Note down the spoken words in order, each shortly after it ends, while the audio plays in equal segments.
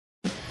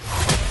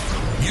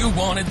You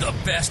wanted the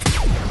best.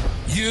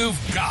 You've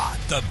got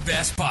the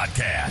best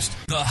podcast.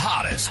 The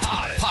hottest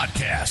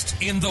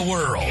podcast in the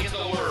world.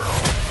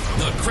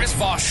 The Chris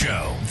Voss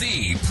Show,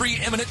 the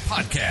preeminent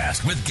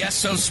podcast with guests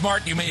so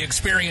smart you may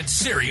experience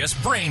serious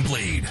brain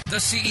bleed.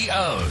 The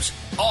CEOs,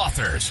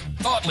 authors,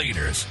 thought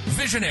leaders,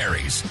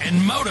 visionaries,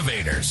 and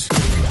motivators.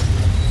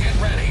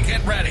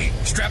 Get ready.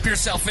 Strap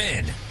yourself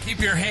in. Keep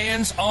your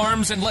hands,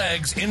 arms, and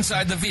legs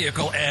inside the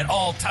vehicle at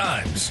all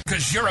times,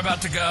 because you're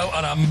about to go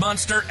on a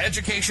monster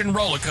education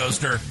roller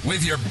coaster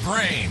with your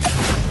brain.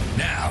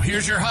 Now,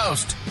 here's your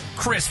host,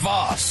 Chris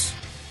Voss.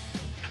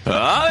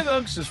 Hi,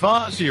 folks. It's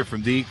Voss here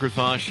from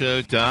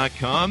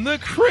thechrisvossshow.com, the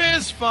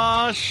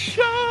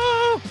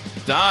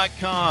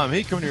chrisvossshow.com.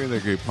 Hey, coming here with a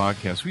great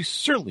podcast. We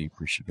certainly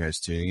appreciate you guys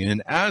tuning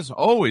in. As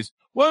always,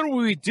 what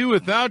would we do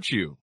without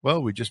you?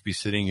 Well, we'd just be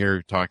sitting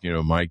here talking to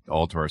a mic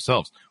all to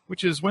ourselves,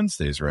 which is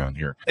Wednesdays around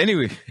here.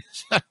 Anyway,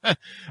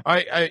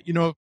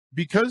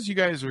 because you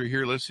guys are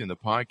here listening to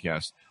the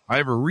podcast, I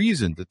have a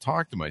reason to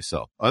talk to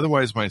myself.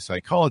 Otherwise, my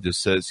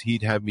psychologist says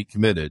he'd have me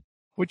committed,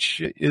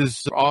 which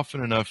is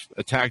often enough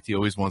a tactic he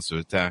always wants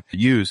to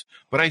use,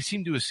 but I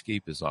seem to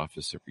escape his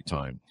office every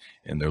time,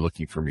 and they're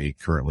looking for me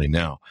currently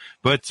now.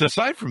 But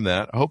aside from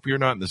that, I hope you're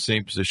not in the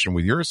same position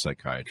with your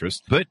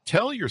psychiatrist, but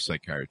tell your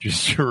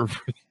psychiatrist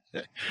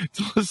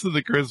to listen to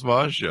the Chris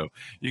Voss Show.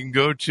 You can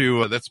go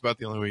to, that's about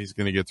the only way he's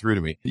going to get through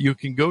to me. You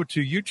can go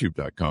to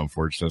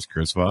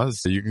youtube.com/Chris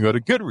Voss. You can go to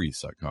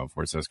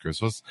goodreads.com/Chris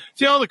Voss.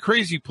 See all the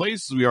crazy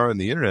places we are on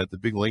the internet, the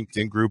big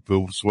LinkedIn group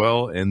as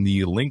well, and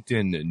the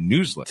LinkedIn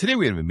newsletter. Today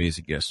we have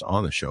amazing guests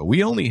on the show.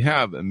 We only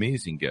have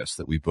amazing guests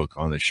that we book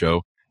on the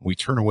show. We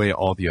turn away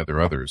all the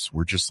others.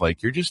 We're just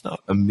like, you're just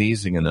not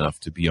amazing enough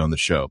to be on the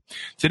show.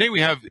 Today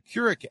we have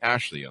Keurig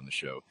Ashley on the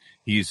show.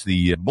 He's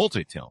the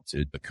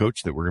multi-talented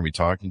coach that we're going to be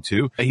talking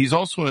to. He's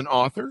also an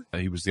author.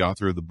 He was the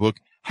author of the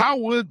book, How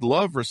Would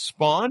Love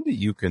Respond?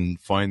 You can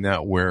find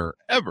that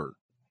wherever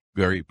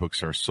great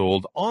books are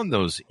sold on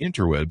those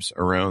interwebs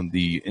around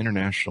the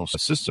international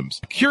systems.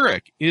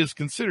 Keurig is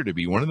considered to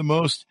be one of the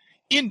most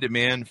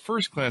in-demand,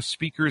 first-class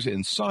speakers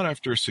and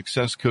sought-after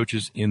success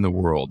coaches in the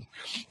world.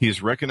 He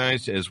is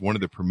recognized as one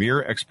of the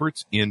premier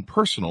experts in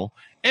personal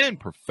and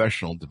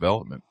professional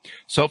development,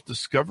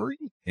 self-discovery,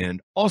 and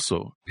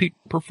also peak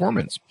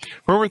performance.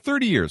 For over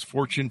 30 years,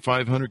 Fortune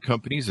 500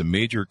 companies and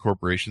major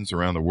corporations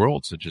around the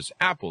world, such as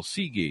Apple,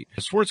 Seagate,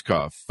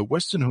 Schwarzkopf, the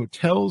Westin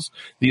Hotels,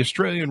 the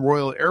Australian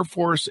Royal Air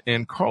Force,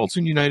 and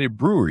Carlton United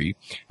Brewery,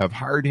 have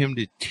hired him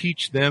to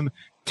teach them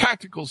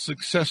tactical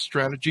success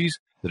strategies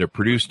that have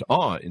produced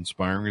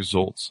awe-inspiring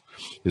results.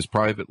 His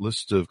private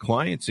list of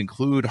clients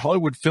include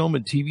Hollywood film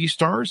and TV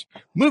stars,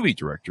 movie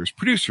directors,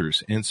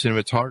 producers, and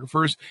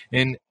cinematographers,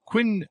 and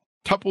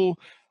quintuple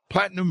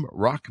platinum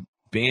rock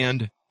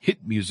band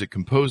hit music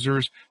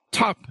composers,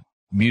 top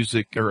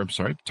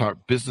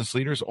business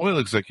leaders, oil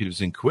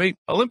executives in Kuwait,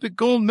 Olympic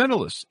gold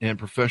medalists, and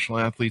professional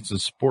athletes and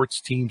sports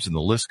teams, and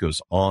the list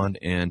goes on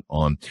and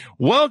on.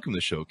 Welcome to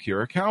the show,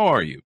 Keurig. How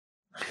are you?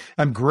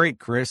 I'm great,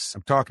 Chris.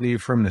 I'm talking to you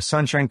from the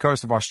Sunshine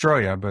Coast of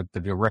Australia, but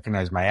if you'll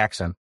recognize my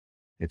accent,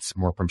 it's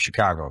more from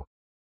Chicago.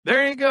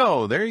 There you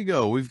go.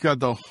 We've got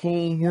the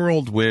whole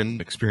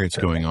whirlwind experience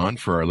going on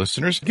for our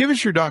listeners. Give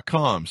us your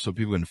 .com so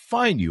people can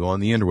find you on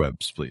the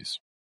interwebs, please.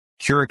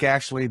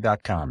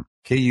 KeurigAshley.com.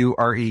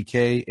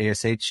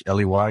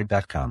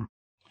 KeurigAshley.com.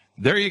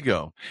 There you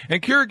go.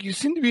 And Keurig, you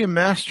seem to be a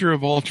master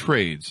of all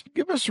trades.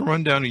 Give us a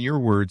rundown in your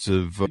words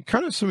of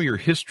kind of some of your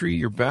history,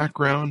 your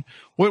background.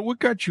 What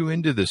got you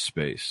into this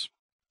space?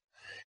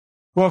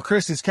 Well,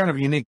 Chris, it's kind of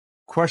a unique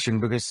question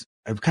because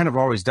I've kind of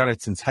always done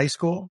it since high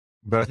school,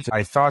 but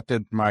I thought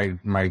that my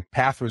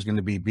path was going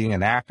to be being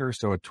an actor.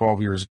 So at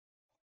 12 years,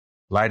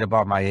 lied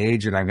about my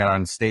age, and I got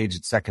on stage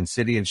at Second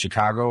City in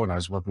Chicago, and I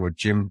was working with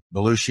Jim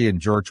Belushi and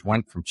George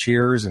Wendt from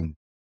Cheers. And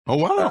oh,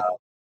 wow.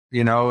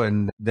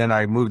 And then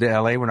I moved to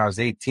LA when I was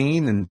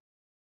 18 and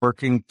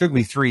working. Took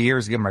me 3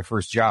 years to get my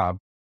first job,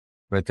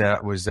 but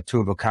that was a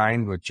Two of a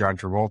Kind with John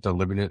Travolta,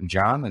 Olivia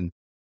Newton-John, and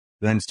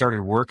then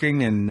started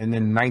working. And in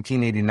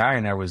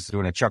 1989, I was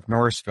doing a Chuck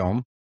Norris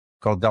film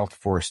called Delta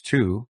Force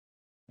 2.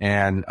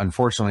 And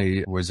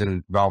unfortunately was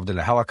involved in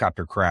a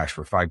helicopter crash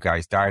where 5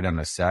 guys died on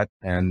the set.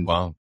 And,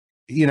 wow.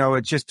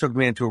 It just took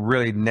me into a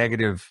really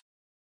negative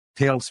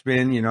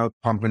tailspin,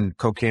 pumping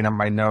cocaine up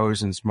my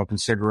nose and smoking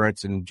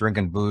cigarettes and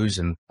drinking booze.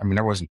 And I mean,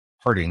 I wasn't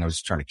hurting. I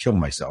was trying to kill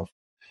myself.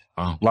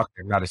 Oh.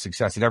 Luckily, I'm not a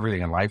success at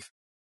everything in life.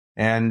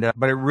 And,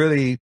 but it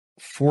really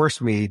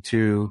forced me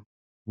to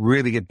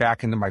really get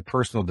back into my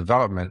personal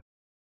development.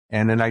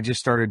 And then I just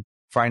started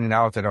finding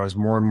out that I was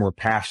more and more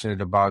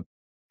passionate about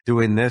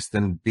doing this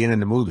than being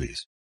in the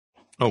movies.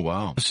 Oh,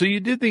 wow. So you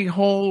did the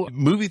whole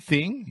movie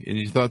thing and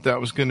you thought that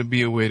was going to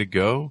be a way to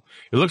go.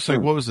 It looks like,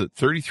 what was it,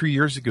 33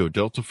 years ago,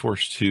 Delta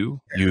Force 2,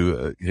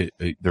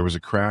 there was a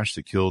crash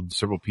that killed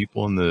several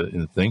people in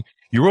the thing.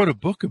 You wrote a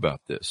book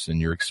about this and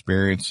your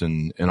experience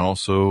and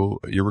also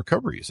your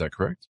recovery. Is that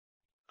correct?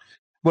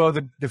 Well,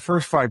 the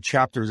first 5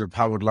 chapters of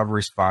How Would Love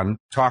Respond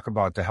talk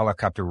about the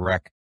helicopter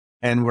wreck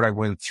and what I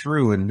went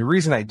through. And the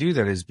reason I do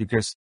that is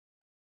because,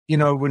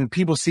 when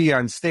people see you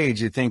on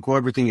stage, you think, well,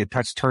 everything you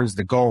touch turns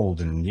to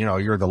gold and,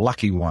 you're the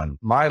lucky one.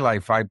 My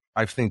life,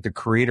 I think the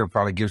creator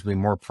probably gives me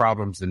more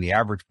problems than the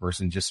average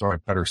person just so I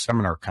have better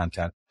seminar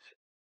content.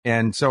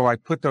 And so I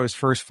put those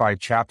first 5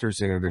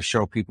 chapters in there to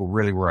show people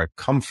really where I've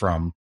come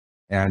from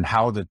and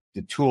how the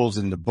tools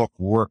in the book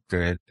work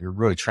to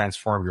really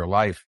transform your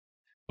life.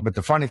 But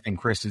the funny thing,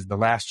 Chris, is the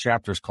last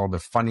chapter is called The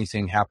Funny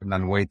Thing Happened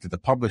on the Way to the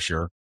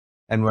Publisher.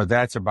 And what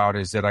that's about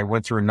is that I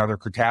went through another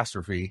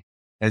catastrophe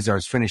as I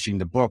was finishing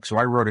the book. So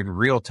I wrote in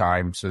real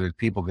time so that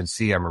people can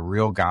see I'm a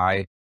real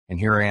guy. And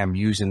here I am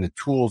using the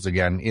tools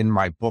again in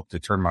my book to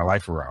turn my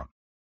life around.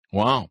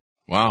 Wow.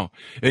 Wow.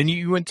 And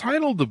you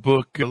entitled the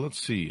book,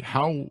 let's see,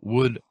 How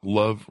Would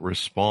Love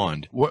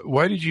Respond?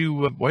 Why did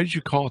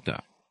you call it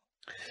that?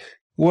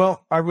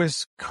 Well, I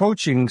was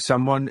coaching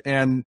someone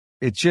and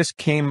it just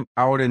came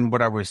out in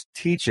what I was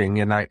teaching.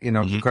 And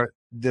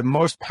the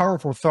most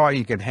powerful thought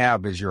you can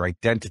have is your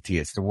identity.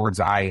 It's the words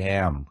I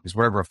am, because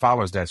whatever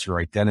follows, that's your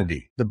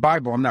identity. The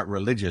Bible, I'm not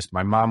religious.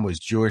 My mom was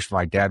Jewish.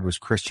 My dad was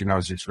Christian. I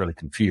was just really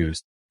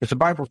confused. But the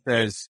Bible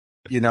says,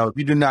 if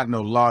you do not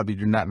know love, you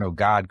do not know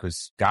God,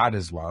 because God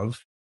is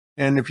love.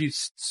 And if you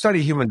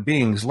study human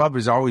beings, love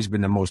has always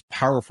been the most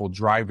powerful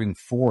driving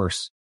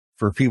force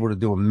for people to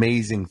do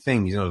amazing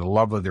things. The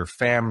love of their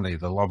family,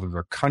 the love of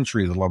their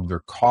country, the love of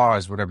their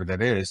cause, whatever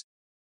that is.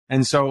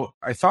 And so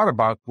I thought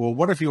about, well,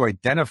 what if you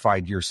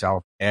identified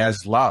yourself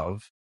as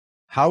love?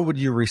 How would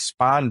you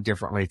respond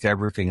differently to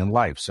everything in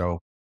life?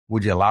 So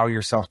would you allow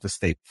yourself to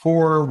stay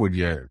poor? Would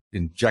you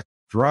inject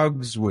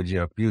drugs? Would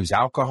you abuse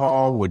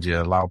alcohol? Would you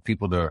allow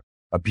people to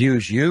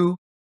abuse you?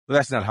 Well,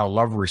 that's not how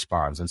love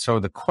responds. And so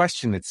the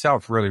question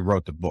itself really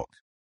wrote the book.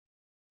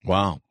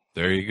 Wow.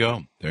 There you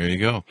go. There you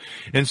go.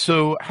 And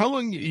so how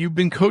long you've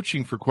been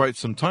coaching for quite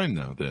some time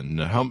now then?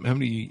 How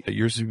many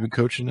years have you been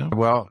coaching now?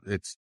 Well,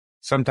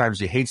 sometimes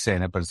you hate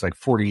saying it, but it's like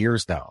 40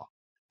 years now.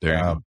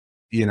 There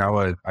you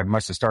go. I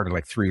must have started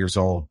like 3 years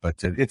old,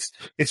 but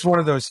it's one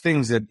of those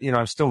things that,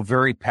 I'm still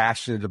very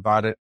passionate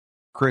about it,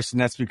 Chris. And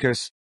that's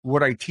because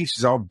what I teach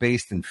is all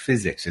based in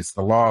physics. It's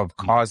the law of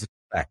cause and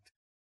effect,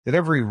 that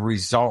every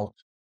result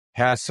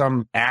has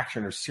some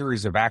action or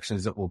series of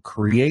actions that will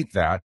create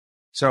that.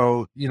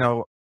 So,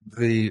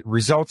 the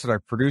results that I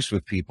produced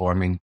with people,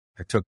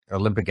 I took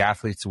Olympic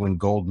athletes to win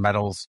gold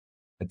medals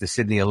at the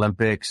Sydney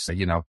Olympics,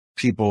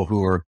 people who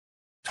were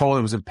told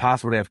it was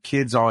impossible to have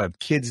kids, all have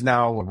kids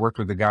now. I worked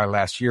with a guy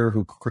last year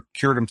who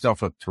cured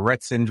himself of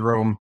Tourette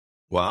syndrome.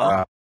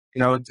 Wow.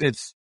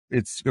 It's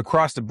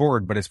across the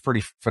board, but it's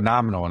pretty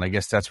phenomenal. And I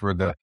guess that's where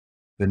the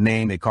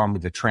name, they call me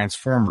the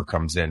Transformer,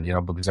 comes in,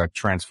 because I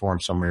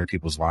transformed so many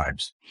people's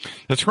lives.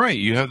 That's right.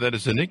 You have that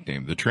as a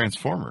nickname, the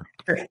Transformer.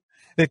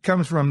 It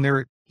comes from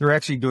they're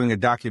actually doing a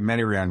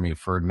documentary on me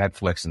for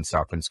Netflix and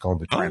stuff, and it's called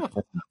The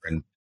Transformer.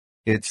 And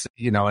it's,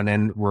 and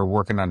then we're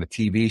working on a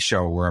TV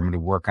show where I'm going to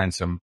work on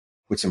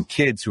with some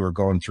kids who are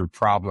going through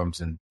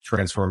problems and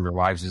transform their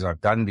lives as I've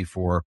done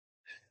before.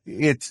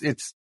 It's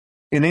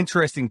an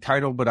interesting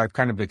title, but I've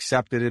kind of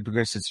accepted it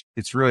because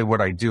it's really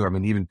what I do.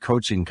 Even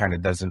coaching kind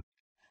of doesn't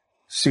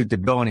suit the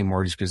bill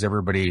anymore just because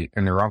everybody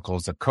and their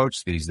uncles are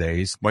coach these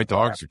days. My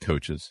dogs are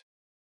coaches.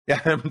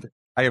 Yeah.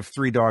 I have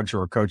 3 dogs who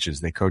are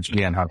coaches. They coach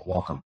me on how to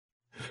walk them.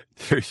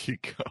 There you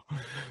go.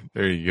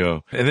 There you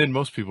go. And then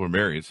most people are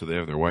married, so they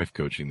have their wife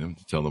coaching them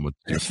to tell them what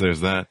to do. So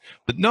there's that.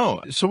 But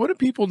no. So what do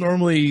people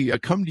normally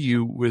come to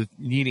you with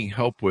needing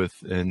help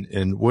with?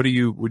 And what do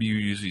you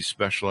usually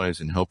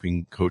specialize in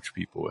helping coach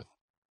people with?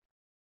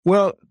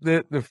 Well,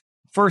 the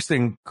first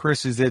thing,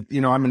 Chris, is that,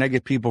 I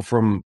get people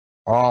from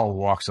all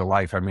walks of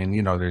life.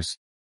 There's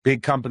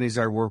big companies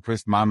I work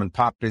with, mom and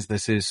pop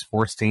businesses,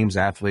 sports teams,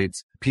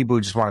 athletes, people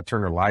who just want to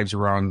turn their lives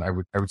around. I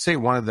would say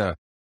one of the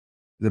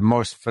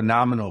most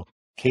phenomenal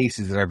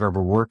cases that I've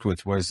ever worked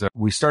with was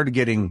we started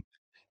getting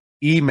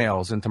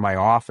emails into my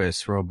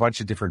office from a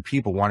bunch of different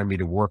people wanting me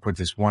to work with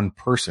this one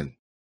person.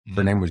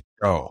 Her name was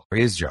Joe, or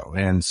is Joe.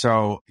 And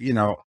so,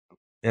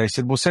 I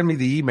said, well, send me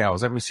the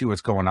emails. Let me see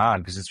what's going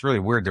on. Because it's really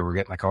weird that we're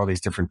getting like all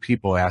these different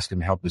people asking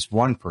to help this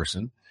one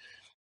person.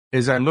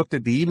 As I looked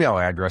at the email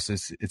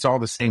addresses, it's all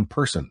the same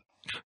person.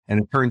 And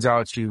it turns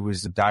out she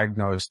was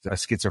diagnosed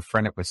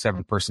schizophrenic with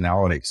 7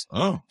 personalities.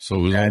 Oh, so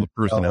it was all the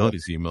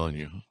personalities emailing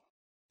you.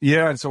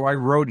 Yeah. And so I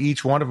wrote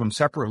each one of them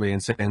separately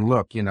and saying,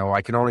 look,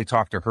 I can only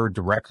talk to her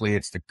directly.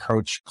 It's the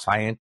coach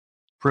client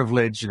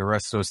privilege and the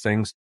rest of those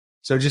things.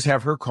 So just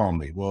have her call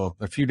me. Well,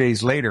 a few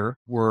days later,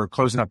 we're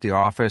closing up the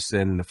office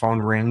and the phone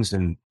rings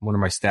and one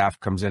of my staff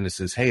comes in and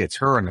says, hey, it's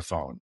her on the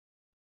phone.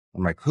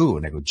 I'm like, who?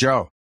 And they go,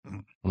 Joe.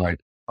 I'm like,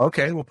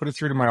 okay, we'll put it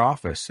through to my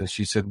office. And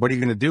she said, what are you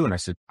going to do? And I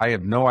said, I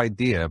have no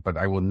idea, but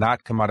I will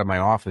not come out of my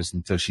office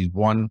until she's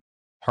one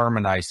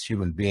harmonized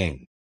human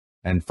being.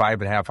 And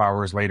 5.5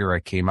 hours later, I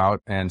came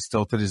out, and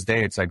still to this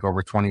day, it's like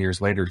over 20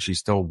 years later, she's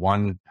still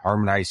one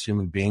harmonized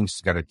human being.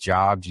 She's got a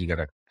job. She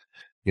got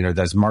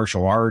does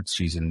martial arts.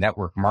 She's in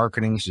network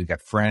marketing. She's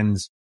got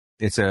friends.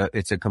 It's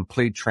a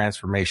complete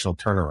transformational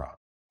turnaround.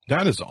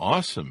 That is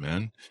awesome,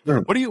 man. Sure.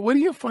 What do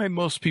you find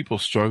most people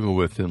struggle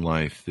with in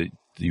life that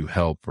you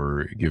help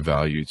or give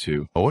value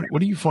to. What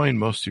do you find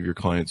most of your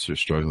clients are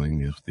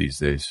struggling with these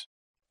days?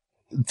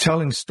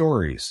 Telling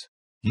stories.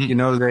 You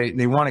know,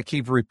 they want to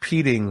keep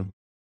repeating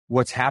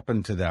what's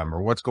happened to them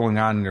or what's going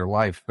on in their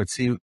life. But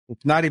see,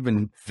 it's not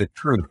even the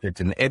truth. It's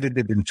an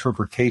edited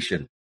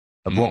interpretation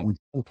of what we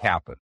think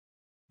happened.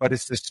 But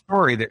it's the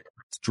story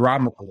that's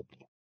drama.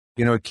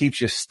 You know, it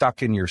keeps you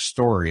stuck in your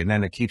story, and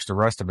then it keeps the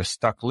rest of us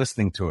stuck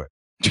listening to it.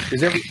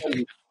 Because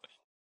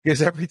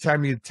every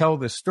time you tell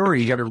the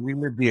story, you got to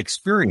relive the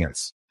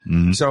experience.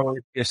 So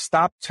if you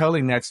stop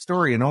telling that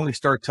story and only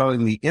start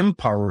telling the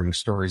empowering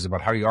stories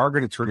about how you are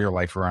going to turn your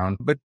life around.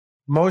 But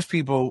most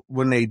people,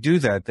 when they do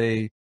that,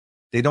 they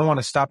don't want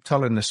to stop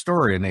telling the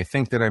story, and they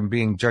think that I'm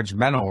being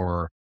judgmental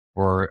or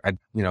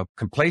you know,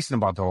 complacent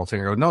about the whole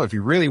thing. I go, no, if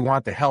you really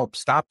want the help,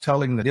 stop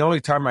telling the only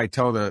time I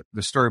tell the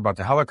story about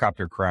the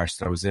helicopter crash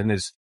that I was in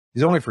is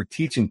only for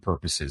teaching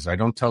purposes. I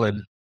don't tell it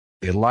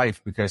in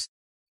life because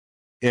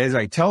as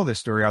I tell this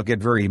story, I'll get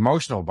very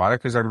emotional about it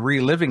because I'm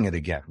reliving it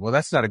again. Well,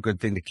 that's not a good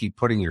thing to keep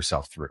putting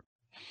yourself through.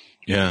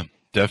 Yeah,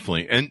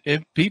 definitely.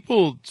 And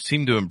people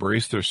seem to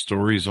embrace their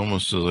stories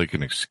almost as like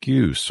an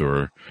excuse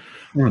or,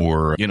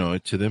 you know,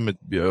 to them, it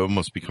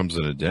almost becomes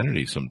an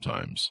identity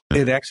sometimes.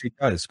 It actually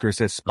does, Chris.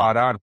 It's spot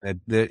on.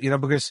 You know,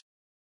 because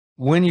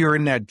when you're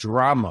in that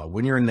drama,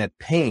 when you're in that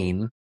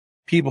pain,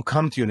 people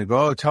come to you and they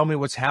go, oh, tell me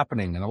what's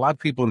happening. And a lot of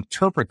people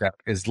interpret that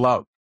as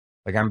love.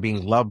 Like I'm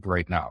being loved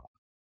right now.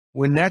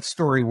 When that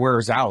story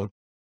wears out,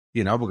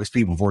 you know, because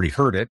people have already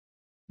heard it,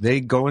 they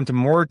go into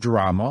more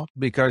drama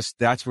because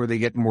that's where they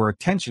get more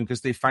attention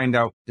because they find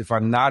out if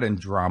I'm not in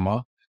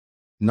drama,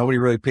 nobody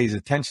really pays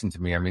attention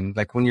to me. I mean,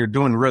 like when you're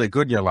doing really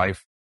good in your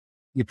life,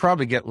 you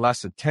probably get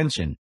less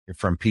attention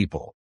from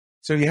people.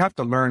 So you have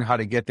to learn how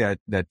to get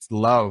that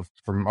love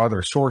from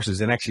other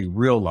sources and actually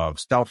real love,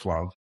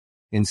 self-love,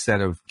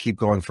 instead of keep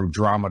going from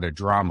drama to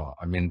drama.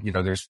 I mean, you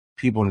know, there's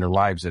people in their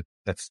lives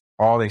that's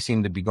all they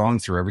seem to be going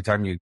through. Every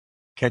time you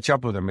catch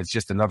up with them, it's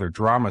just another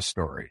drama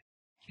story.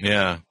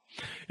 Yeah.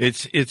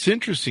 It's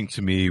interesting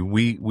to me.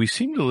 We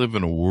seem to live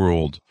in a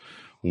world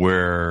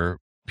where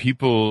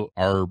people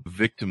are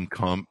victim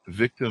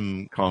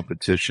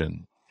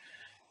competition,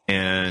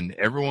 and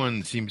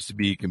everyone seems to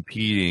be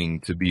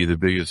competing to be the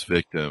biggest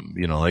victim.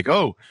 You know, like,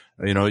 oh,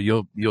 you know,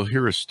 you'll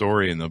hear a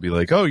story and they'll be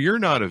like, oh, you're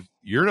not a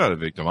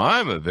victim.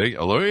 I'm a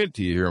victim. Allow you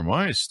to hear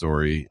my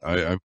story.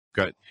 I've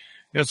got.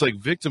 You know, it's like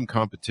victim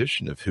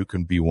competition of who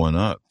can be one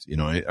upped. You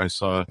know, I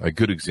saw a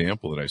good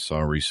example that I saw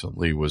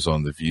recently was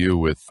on The View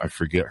with, I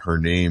forget her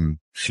name.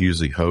 She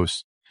usually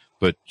hosts,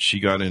 but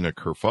she got in a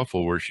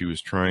kerfuffle where she was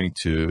trying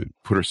to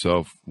put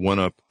herself one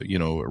up, you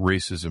know,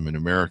 racism in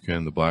America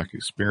and the black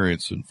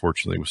experience,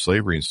 unfortunately with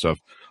slavery and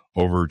stuff,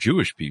 over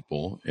Jewish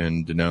people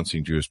and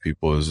denouncing Jewish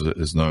people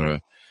as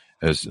not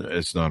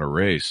a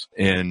race.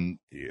 And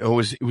it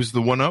was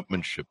the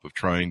one-upmanship of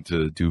trying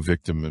to do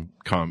victim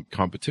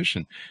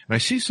competition. And I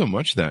see so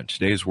much of that in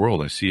today's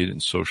world. I see it in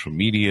social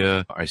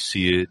media. I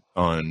see it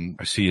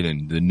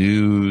in the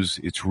news.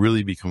 It's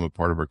really become a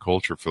part of our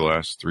culture for the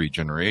last 3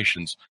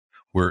 generations,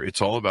 where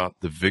it's all about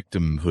the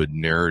victimhood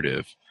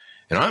narrative.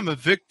 And I'm a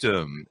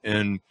victim.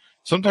 And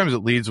sometimes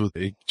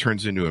it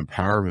turns into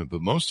empowerment,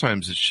 but most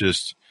times it's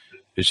just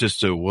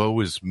a woe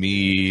is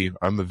me.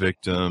 I'm a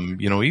victim.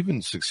 You know,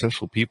 even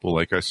successful people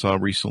like I saw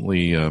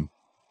recently,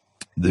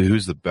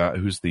 who's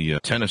the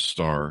tennis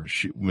star,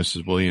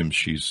 Mrs. Williams.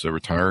 She's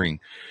retiring,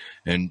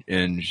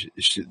 and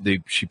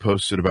she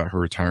posted about her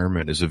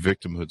retirement as a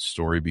victimhood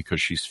story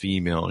because she's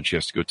female and she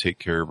has to go take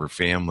care of her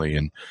family,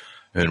 and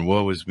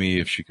woe is me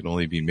if she could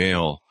only be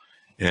male,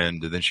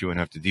 and then she wouldn't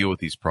have to deal with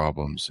these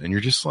problems. And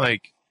you're just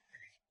like,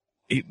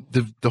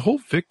 the whole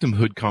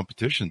victimhood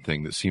competition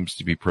thing that seems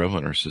to be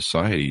prevalent in our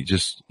society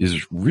just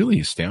is really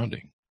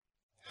astounding.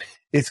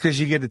 It's because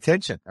you get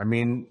attention. I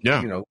mean,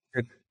 you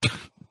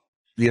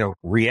know,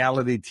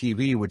 reality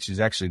TV, which is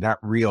actually not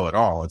real at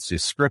all. It's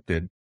just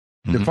scripted.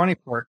 Mm-hmm. The funny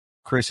part,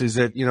 Chris, is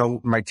that, you know,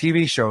 my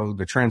TV show,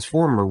 The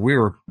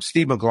Transformer,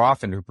 Steve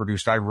McLaughlin, who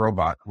produced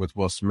iRobot with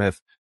Will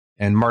Smith,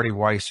 and Marty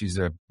Weiss, she's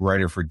a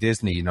writer for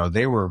Disney. You know,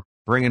 they were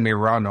bringing me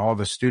around to all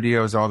the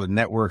studios, all the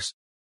networks,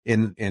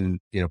 in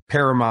you know,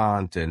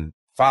 Paramount and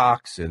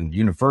Fox and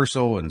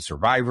Universal and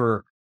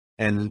Survivor.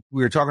 And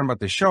we were talking about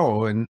the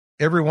show, and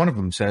every one of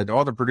them said,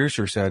 all the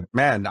producers said,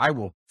 man, I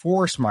will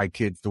force my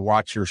kids to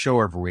watch your show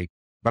every week,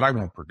 but I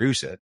won't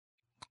produce it.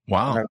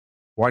 Wow.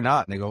 Why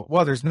not? And they go,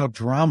 well, there's no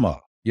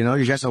drama. You know,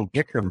 you got no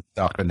victim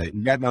stuff in it.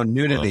 You got no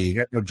nudity. You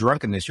got no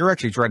drunkenness. You're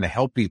actually trying to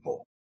help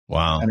people.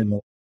 Wow. And I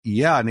go,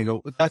 yeah. And they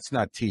go, that's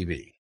not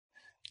TV.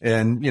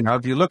 And, you know,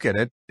 if you look at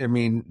it, I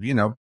mean, you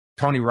know,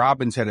 Tony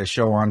Robbins had a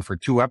show on for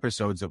 2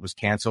 episodes that was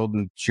canceled,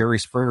 and Jerry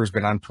Springer's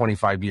been on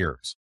 25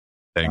 years.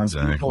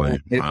 Exactly.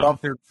 They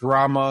love their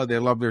drama. They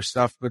love their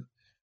stuff. But,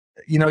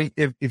 you know,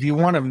 if you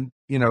want to,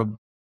 you know,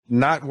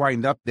 not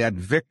wind up that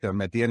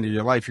victim at the end of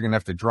your life, you're going to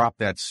have to drop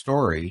that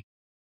story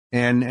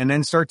and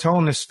then start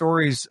telling the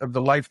stories of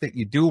the life that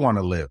you do want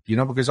to live, you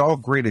know, because all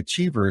great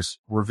achievers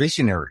were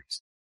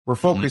visionaries. We're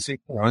focusing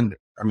on,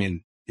 I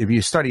mean, if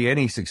you study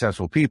any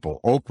successful people,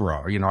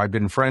 Oprah, I've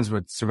been friends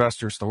with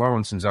Sylvester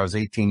Stallone since I was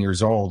 18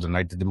 years old, and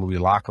I did the movie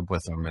Lock Up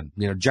with him.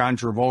 And, John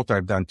Travolta,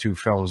 I've done 2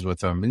 films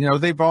with him.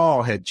 And, they've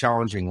all had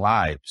challenging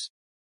lives.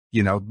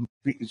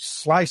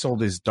 Sly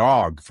sold his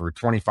dog for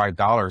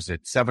 $25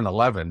 at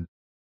 7-Eleven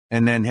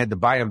and then had to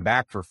buy him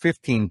back for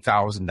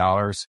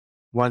 $15,000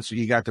 once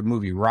he got the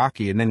movie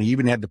Rocky. And then he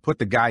even had to put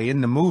the guy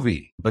in the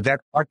movie. But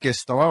that's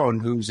Marcus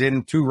Stallone, who's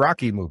in 2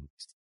 Rocky movies,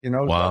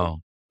 Wow.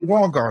 So we've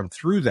all gone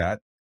through that.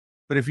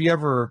 But if you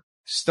ever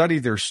study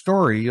their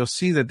story, you'll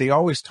see that they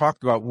always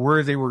talked about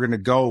where they were going to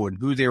go and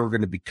who they were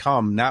going to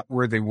become, not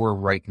where they were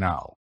right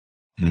now.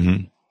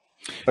 Mm-hmm.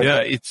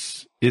 Yeah,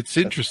 it's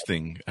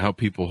interesting how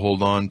people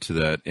hold on to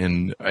that,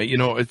 and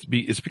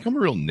it's become a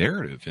real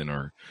narrative in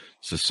our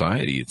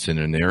society. It's in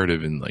a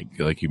narrative in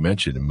like you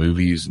mentioned, in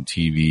movies and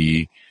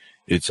TV.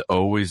 It's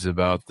always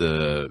about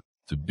the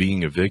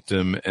being a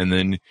victim, and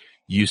then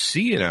you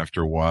see it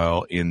after a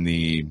while in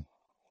the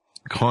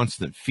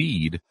constant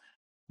feed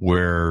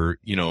where,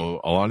 a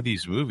lot of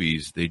these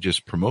movies, they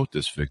just promote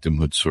this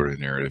victimhood sort of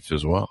narrative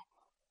as well.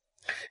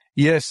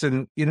 Yes.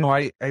 And,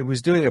 I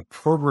was doing a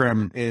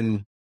program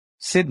in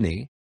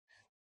Sydney.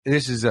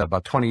 This is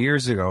about 20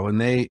 years ago.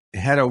 And they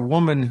had a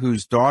woman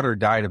whose daughter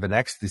died of an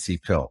ecstasy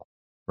pill,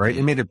 right?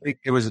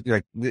 It was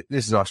like,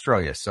 this is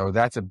Australia. So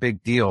that's a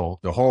big deal.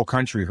 The whole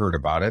country heard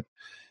about it.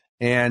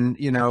 And,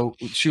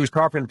 she was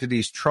talking to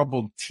these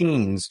troubled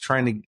teens,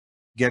 trying to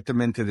get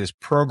them into this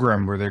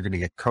program where they're going to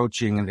get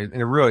coaching and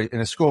in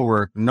a school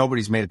where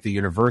nobody's made it to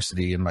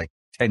university in like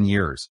 10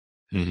 years.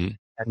 Mm-hmm.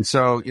 And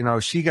so,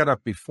 she got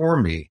up before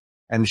me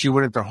and she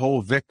went into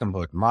whole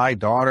victimhood. My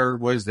daughter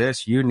was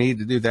this, you need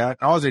to do that.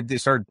 And all they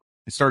did it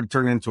started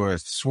turning into a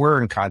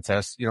swearing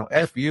contest,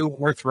 F you,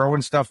 we're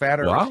throwing stuff at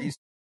her. Wow. She's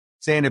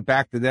saying it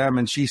back to them.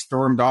 And she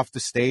stormed off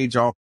the stage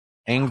all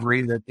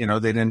angry that,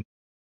 they didn't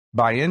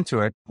buy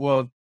into it.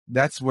 Well,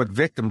 that's what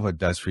victimhood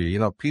does for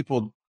you.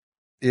 People,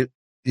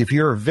 if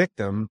you're a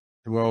victim,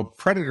 well,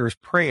 predators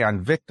prey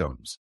on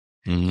victims.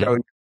 Mm-hmm. So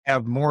you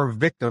have more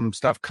victim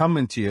stuff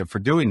coming to you for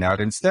doing that.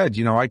 Instead,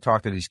 I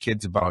talk to these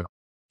kids about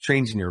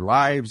changing your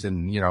lives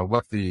and,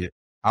 what the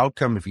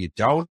outcome if you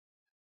don't.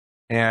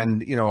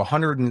 And,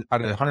 100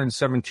 out of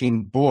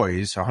 117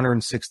 boys,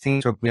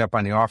 116 took me up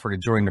on the offer to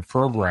join the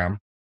program.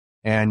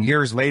 And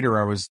years later,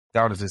 I was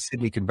down at the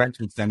Sydney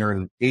Convention Center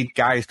and 8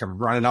 guys come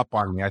running up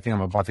on me. I think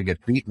I'm about to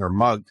get beaten or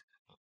mugged.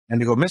 And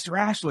they go, Mr.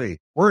 Ashley,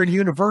 we're in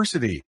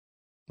university.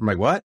 I'm like,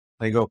 what?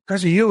 They go,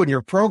 because of you and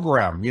your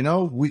program,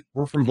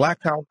 we're from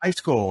Blacktown High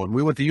School and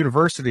we went to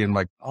university. And I'm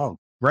like, oh,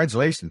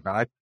 congratulations,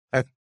 man.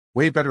 That's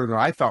way better than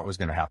I thought was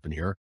going to happen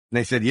here. And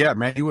they said, yeah,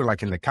 man, you were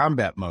like in the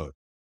combat mode.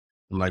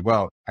 I'm like,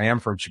 well, I am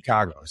from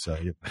Chicago. So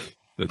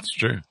That's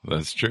true.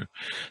 That's true.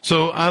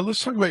 So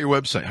let's talk about your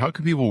website. How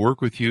can people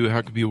work with you?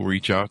 How can people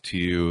reach out to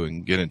you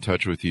and get in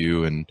touch with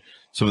you and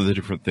some of the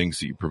different things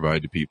that you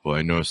provide to people?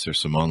 I noticed there's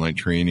some online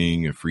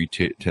training, a free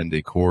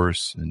 10-day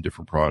course, and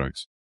different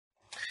products.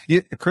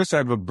 Yeah, Chris, I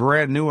have a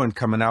brand new one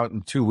coming out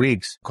in 2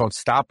 weeks called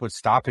Stop What's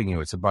Stopping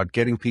You. It's about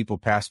getting people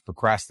past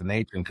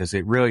procrastination because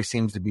it really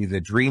seems to be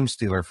the dream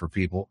stealer for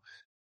people.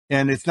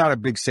 And it's not a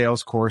big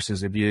sales course.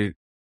 As if you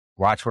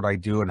watch what I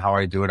do and how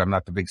I do it, I'm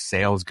not the big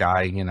sales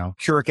guy,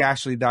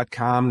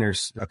 CurickAshley.com.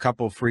 There's a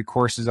couple of free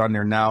courses on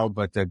there now,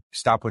 but the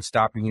Stop What's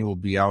Stopping You will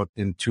be out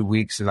in 2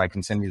 weeks, and I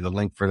can send you the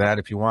link for that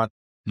if you want.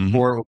 Mm-hmm.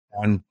 Or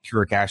on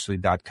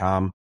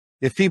CurickAshley.com.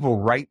 If people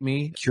write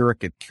me,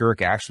 Curick at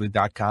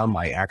CurickAshley.com,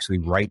 I actually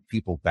write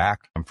people back.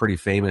 I'm pretty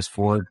famous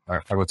for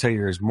it. I will tell you,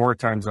 there's more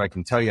times than I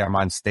can tell you I'm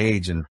on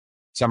stage and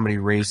somebody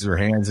raises their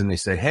hands and they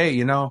say, hey,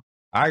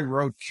 I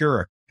wrote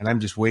Curick, and I'm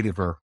just waiting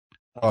for,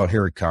 oh,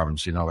 here it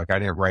comes. Like I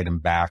didn't write him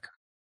back,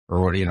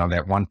 or,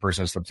 that one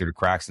person slipped through the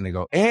cracks, and they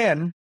go,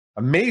 and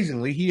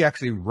amazingly, he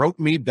actually wrote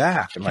me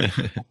back. I'm like,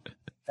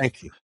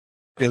 thank you.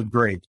 Feel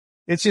great.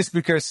 It's just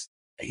because,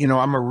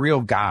 I'm a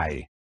real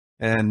guy.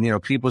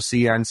 And, people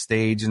see on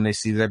stage and they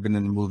see that I've been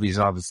in the movies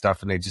and all this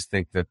stuff, and they just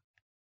think that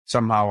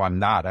somehow I'm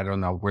not. I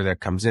don't know where that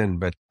comes in,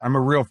 but I'm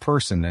a real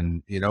person.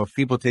 And, if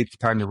people take the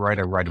time to write,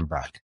 I write them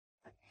back.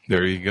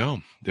 There you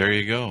go. There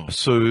you go.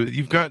 So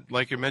you've got,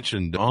 like I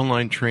mentioned,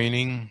 online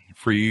training,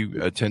 free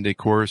 10-day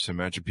course. I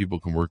imagine people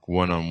can work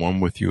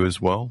one-on-one with you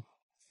as well.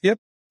 Yep.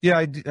 Yeah,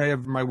 I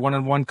have my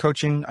one-on-one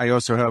coaching. I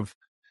also have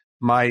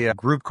my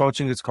group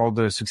coaching. It's called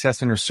the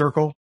Success Inner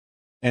Circle.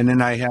 And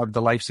then I have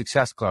the Life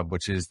Success Club,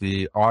 which is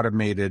the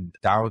automated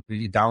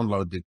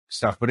download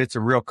stuff, but it's a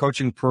real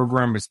coaching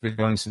program. It's been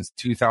going since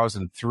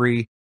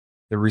 2003.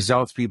 The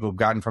results people have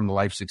gotten from the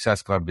Life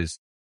Success Club is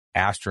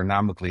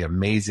astronomically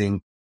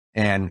amazing.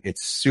 And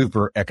it's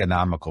super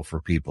economical for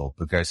people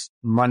because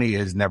money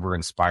has never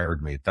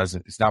inspired me.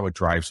 It's not what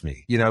drives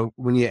me.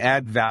 When you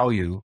add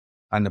value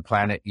on the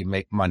planet, you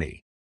make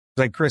money. It's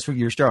like Chris with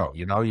your show,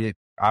 you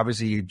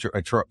obviously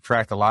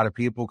attract a lot of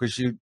people because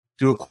you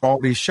do a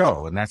quality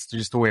show, and that's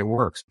just the way it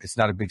works. It's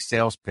not a big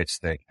sales pitch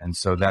thing. And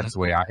so that's the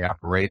way I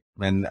operate.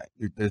 And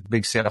the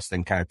big sales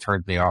thing kind of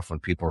turned me off when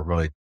people are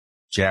really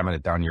jamming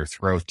it down your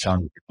throat,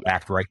 telling you to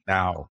act right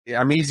now.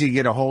 I'm easy to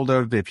get a hold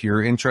of. If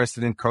you're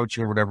interested in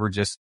coaching or whatever,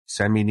 just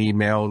send me an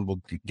email.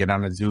 We'll get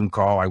on a Zoom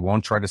call. I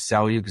won't try to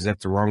sell you because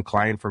that's the wrong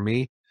client for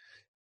me.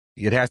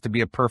 It has to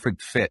be a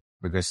perfect fit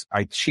because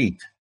I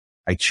cheat.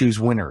 I choose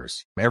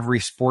winners. Every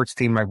sports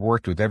team I've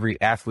worked with, every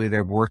athlete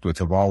I've worked with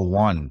have all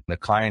won. The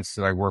clients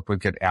that I work with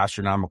get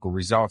astronomical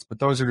results, but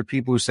those are the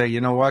people who say, you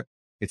know what?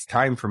 It's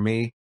time for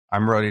me.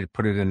 I'm ready to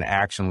put it into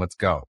action. Let's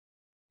go.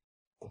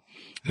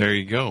 There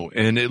you go.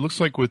 And it looks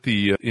like with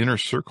the Inner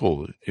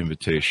Circle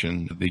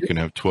invitation, they can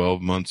have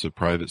 12 months of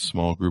private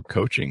small group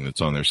coaching that's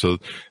on there. So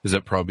is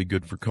that probably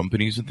good for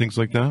companies and things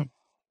like that?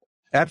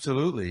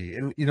 Absolutely.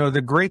 And,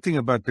 the great thing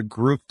about the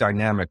group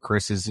dynamic,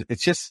 Chris, is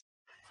it's just,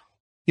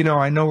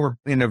 I know we're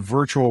in a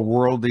virtual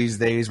world these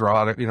days where a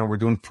lot of, we're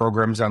doing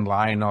programs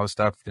online and all this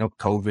stuff,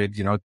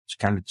 COVID,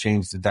 kind of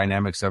changed the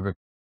dynamics of it.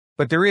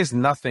 But there is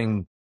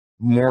nothing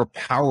more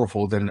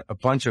powerful than a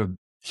bunch of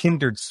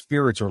kindred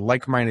spirits or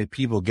like-minded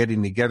people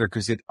getting together,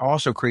 because it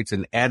also creates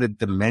an added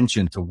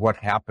dimension to what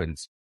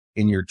happens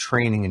in your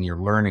training and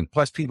your learning.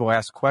 Plus, people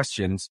ask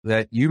questions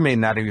that you may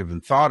not have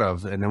even thought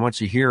of. And then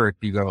once you hear it,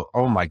 you go,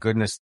 oh my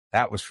goodness,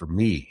 that was for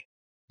me.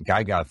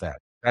 I got that.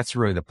 That's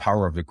really the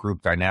power of the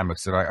group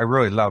dynamics that I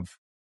really love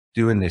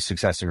doing the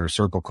Success Inner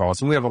Circle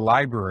calls. And we have a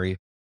library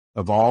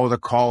of all the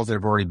calls that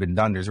have already been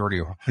done. There's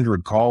already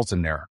 100 calls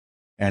in there.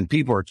 And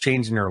people are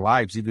changing their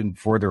lives even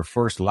before their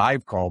first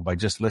live call by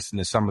just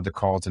listening to some of the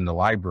calls in the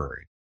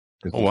library.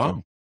 Oh,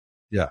 wow.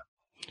 Yeah.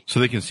 So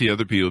they can see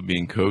other people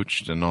being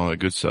coached and all that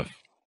good stuff.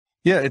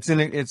 Yeah,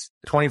 it's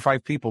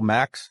 25 people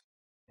max.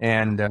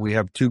 And we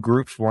have 2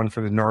 groups, one for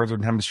the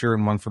Northern Hemisphere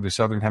and one for the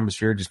Southern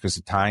Hemisphere, just because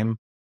of time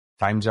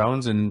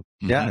zones. And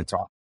yeah, it's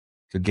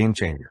a game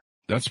changer.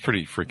 That's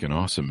pretty freaking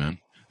awesome, man.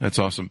 That's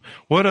awesome.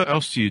 What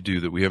else do you do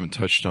that we haven't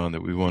touched on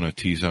that we want to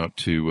tease out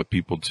to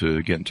people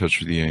to get in touch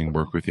with you and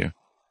work with you?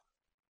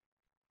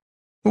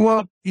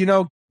 Well,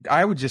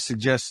 I would just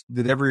suggest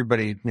that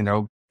everybody,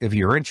 if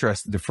you're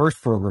interested, the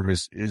first program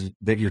is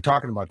that you're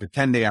talking about. The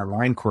 10-day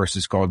online course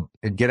is called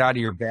Get Out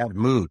of Your Bad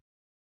Mood.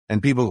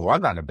 And people go,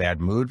 I'm not in a bad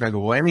mood. I go,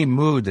 well, any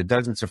mood that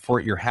doesn't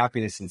support your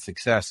happiness and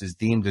success is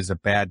deemed as a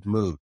bad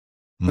mood.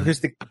 Because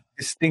the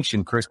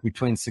distinction, Chris,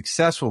 between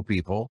successful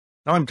people,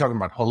 now I'm talking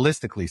about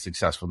holistically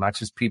successful, not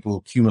just people who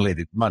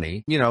accumulated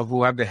money,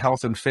 who have the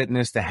health and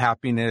fitness, the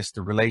happiness,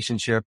 the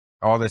relationship,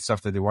 all that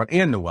stuff that they want,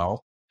 and the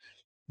wealth.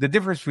 The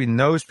difference between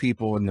those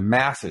people and the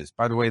masses,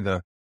 by the way,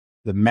 the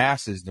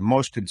masses, the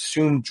most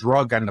consumed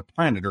drug on the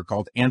planet are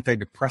called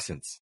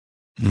antidepressants.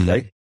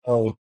 Right?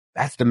 Oh,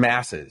 that's the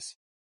masses.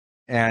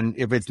 And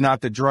if it's not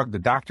the drug the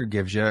doctor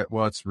gives you,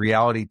 well, it's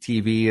reality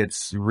TV,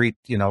 it's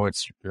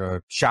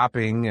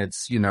shopping,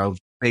 it's,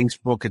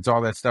 Facebook, it's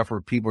all that stuff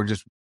where people are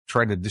just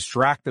trying to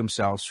distract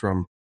themselves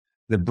from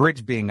the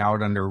bridge being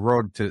out on their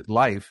road to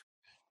life.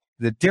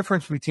 The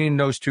difference between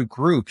those two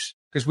groups,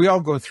 because we all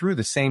go through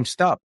the same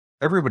stuff.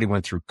 Everybody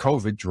went through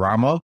COVID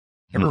drama.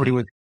 Everybody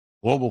went through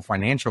global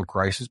financial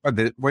crisis. By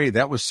the way,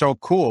 that was so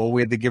cool.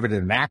 We had to give it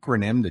an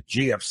acronym, the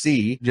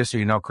GFC. Just so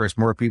you know, Chris,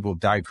 more people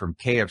died from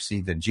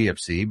KFC than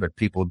GFC, but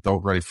people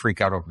don't really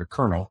freak out over the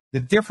kernel.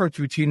 The difference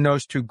between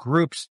those two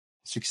groups,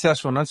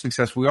 successful and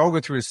unsuccessful, we all go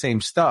through the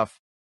same stuff,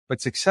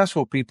 but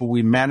successful people,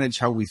 we manage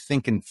how we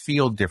think and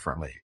feel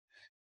differently.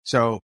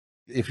 So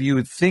if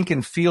you think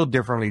and feel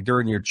differently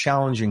during your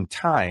challenging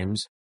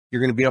times,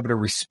 you're going to be able to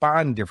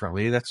respond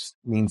differently. That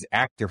means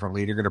act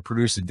differently. You're going to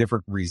produce a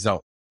different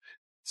result.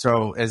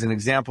 So as an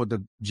example,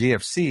 the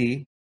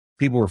GFC,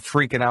 people were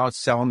freaking out,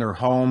 selling their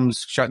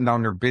homes, shutting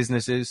down their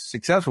businesses.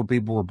 Successful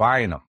people were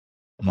buying them.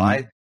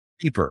 Why?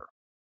 Cheaper,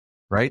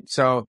 right?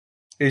 So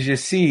as you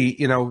see,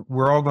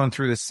 we're all going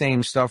through the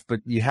same stuff,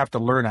 but you have to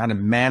learn how to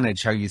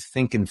manage how you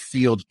think and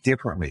feel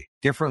differently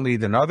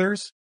than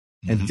others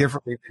and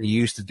differently than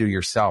you used to do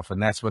yourself.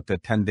 And that's what the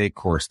 10-day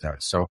course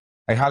does. So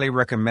I highly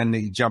recommend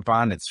that you jump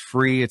on. It's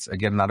free. It's,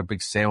 again, not a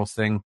big sales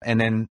thing.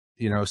 And then,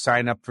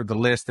 sign up for the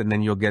list, and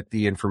then you'll get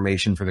the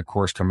information for the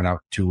course coming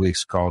out 2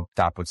 weeks called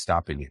Stop What's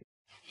Stopping You.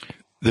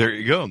 There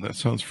you go. That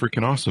sounds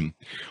freaking awesome.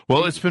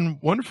 Well, it's been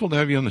wonderful to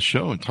have you on the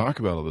show and talk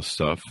about all this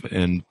stuff,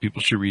 and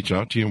people should reach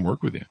out to you and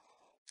work with you.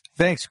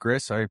 Thanks,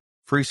 Chris. I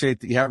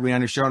appreciate that you have me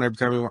on your show, and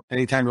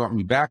anytime you want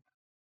me back,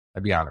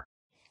 I'd be honored.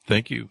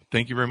 Thank you.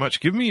 Thank you very much.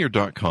 Give me your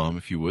 .com,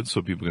 if you would,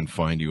 so people can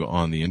find you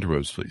on the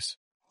interwebs, please.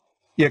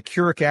 Yeah,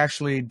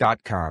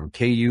 KurekAshley.com,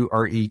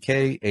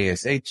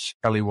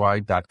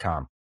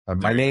 KurekAshley.com.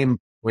 My name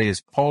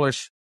is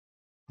Polish.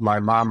 My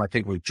mom, I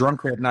think, was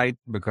drunk that night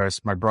because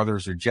my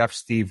brothers are Jeff,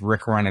 Steve,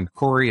 Rick, Ron, and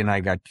Corey, and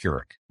I got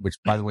Kurek, which,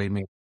 by the way,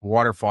 means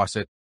water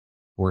faucet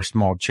or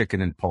small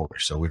chicken in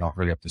Polish. So we don't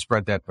really have to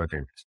spread that, but I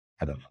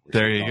don't know.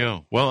 There you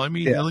go. Well, at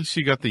least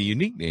you got the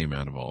unique name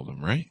out of all of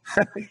them, right?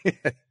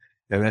 Yeah,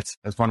 that's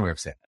one way of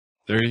saying it.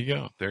 There you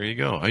go. There you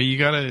go. You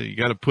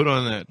gotta put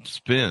on that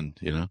spin,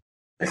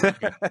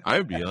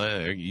 I'd be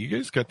like, you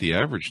guys got the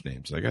average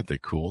names. I got the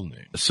cool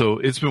names. So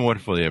it's been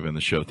wonderful to have you on the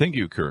show. Thank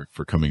you, Kirk,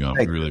 for coming on.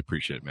 We really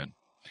appreciate it, man.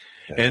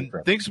 And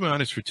thanks to my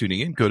audience for tuning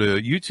in. Go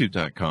to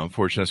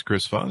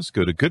youtube.com/Chris Voss.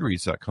 Go to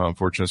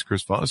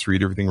goodreads.com/Chris Voss.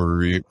 Read everything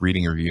we're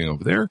reading and reviewing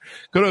over there.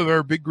 Go to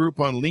our big group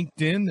on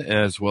LinkedIn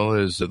as well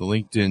as the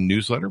LinkedIn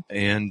newsletter.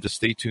 And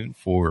stay tuned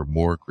for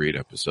more great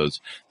episodes.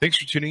 Thanks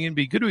for tuning in.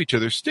 Be good to each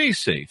other. Stay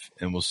safe.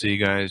 And we'll see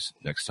you guys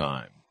next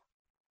time.